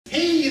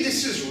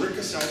is Rick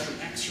Cassell from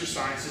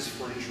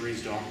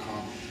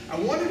exercisesforinjuries.com. I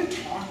wanted to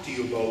talk to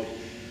you about,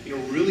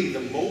 really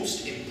the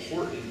most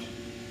important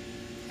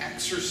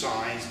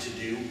exercise to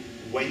do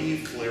when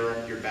you flare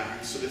up your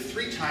back. So the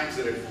 3 times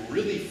that I've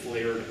really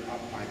flared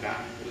up my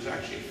back, there's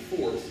actually a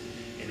 4th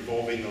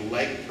involving the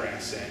leg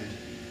press, and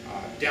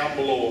down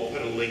below I'll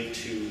put a link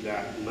to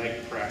that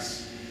leg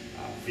press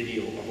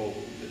video about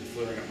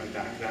flaring up my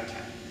back that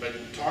time. But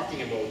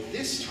talking about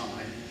this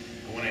time,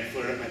 when I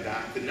flared up my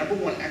back, the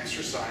 #1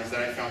 exercise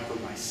that I found for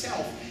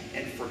myself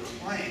and for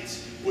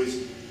clients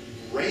was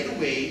right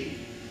away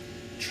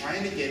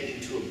trying to get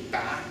into a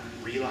back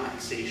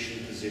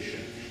relaxation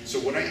position. So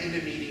what I end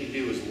up needing to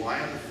do is lie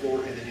on the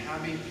floor and then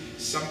having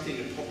something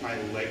to put my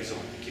legs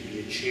on. It can be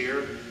a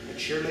chair. A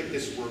chair like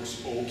this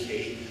works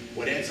okay.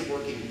 What ends up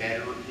working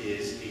better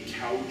is a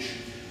couch.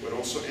 What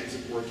also ends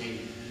up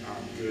working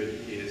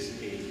good is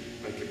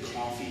like a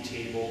coffee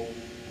table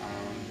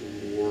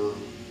or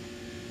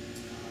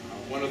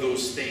one of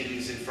those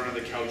things in front of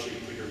the couch that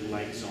you put your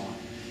legs on.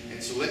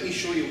 And so let me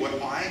show you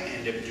what I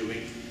end up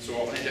doing. So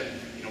I'll end up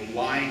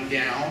lying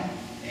down,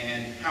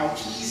 and how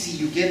easy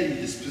you get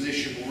into this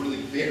position will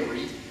really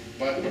vary,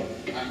 but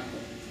I'm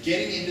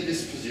getting into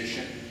this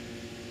position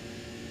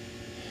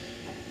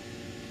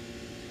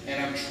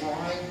and I'm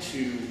trying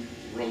to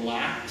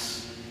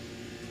relax,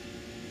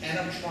 and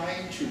I'm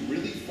trying to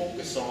really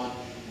focus on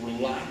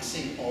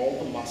relaxing all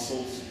the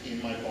muscles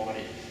in my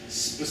body,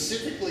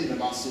 specifically the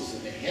muscles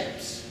in the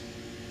hips.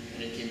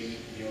 And it can be,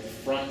 the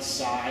front,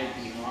 side,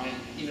 behind,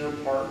 inner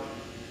part,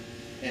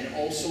 and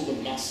also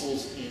the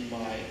muscles in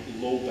my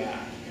low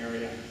back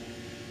area.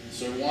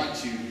 So I want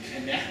to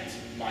connect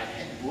my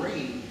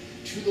brain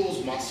to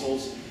those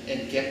muscles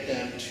and get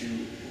them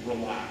to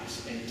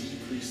relax and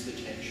decrease the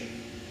tension.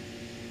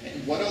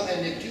 And what I'll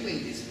end up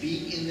doing is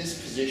being in this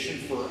position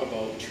for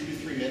about 2 to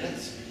 3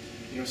 minutes.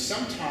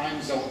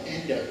 Sometimes I'll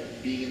end up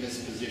being in this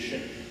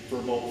position for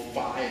about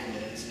 5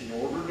 minutes in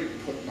order to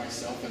put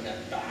myself in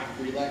that back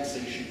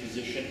relaxation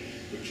position,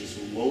 which is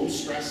low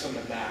stress on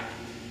the back,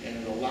 and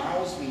it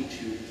allows me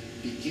to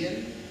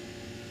begin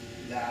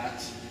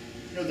that,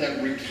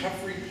 that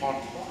recovery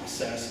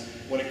process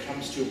when it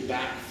comes to a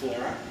back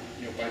flare-up,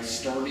 by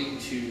starting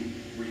to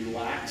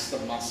relax the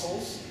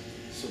muscles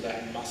so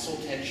that muscle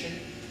tension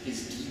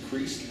is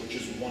decreased, which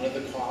is one of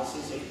the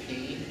causes of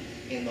pain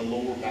in the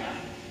lower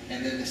back.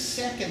 And then the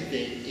second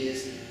thing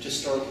is to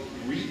start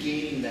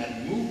regaining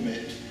that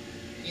movement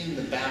in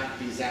the back,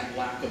 because that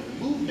lack of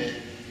movement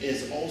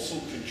is also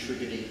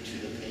contributing to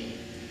the pain.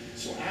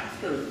 So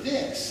after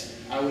this,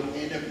 I would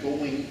end up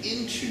going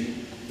into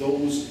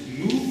those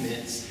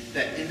movements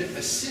that end up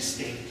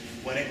assisting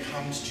when it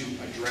comes to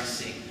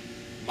addressing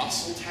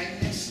muscle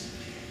tightness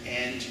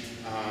and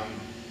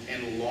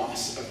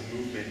loss of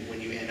movement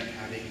when you end up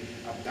having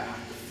a back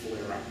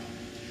flare-up.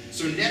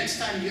 So next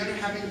time you end up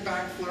having a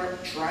back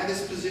flare-up, try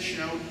this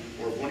position out,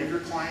 or if one of your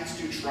clients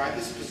do, try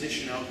this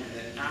position out, and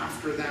then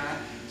after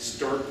that,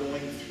 start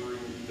going through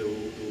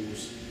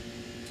those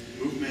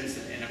movements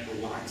that end up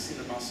relaxing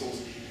the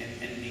muscles and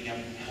ending up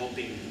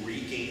helping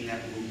regain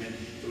that movement.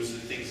 Those are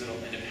the things that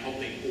will end up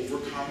helping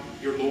overcome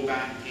your low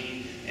back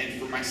pain. And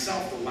for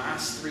myself, the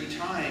last 3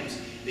 times,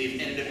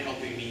 they've ended up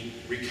helping me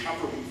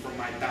recover from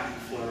my back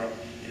flare-up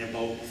in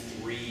about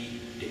 3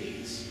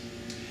 days.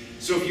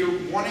 So if you're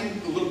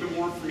wanting a little bit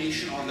more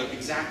information on the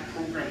exact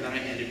program that I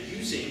end up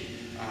using,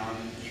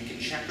 you can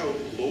check out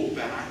Low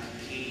Back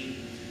Pain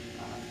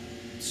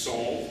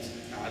Solved.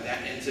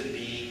 That ends up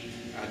being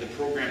the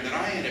program that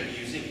I end up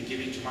using and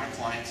giving to my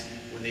clients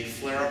when they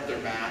flare up their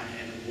back,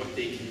 and what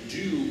they can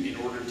do in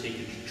order to take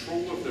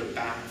control of their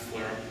back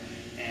flare-up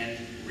and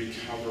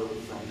recover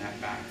from that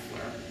back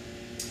flare.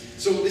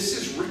 So this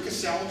is Rick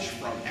Cassell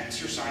from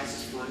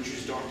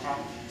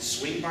exercisesforinjuries.com.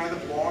 Swing by the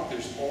blog.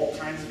 There's all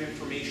kinds of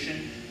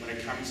information when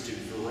it comes to a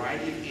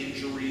variety of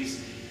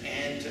injuries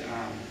and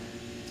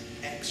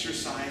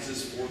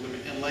exercises for them.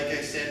 And like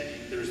I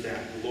said, there's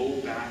that low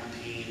back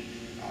pain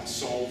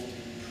solved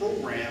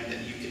program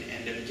that you can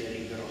end up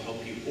getting that'll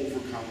help you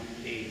overcome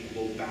a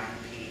low back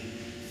pain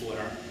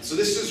flare. So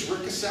this is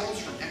Rick Cassell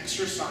from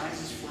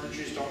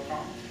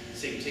exercisesforinjuries.com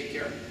saying take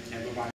care and bye-bye.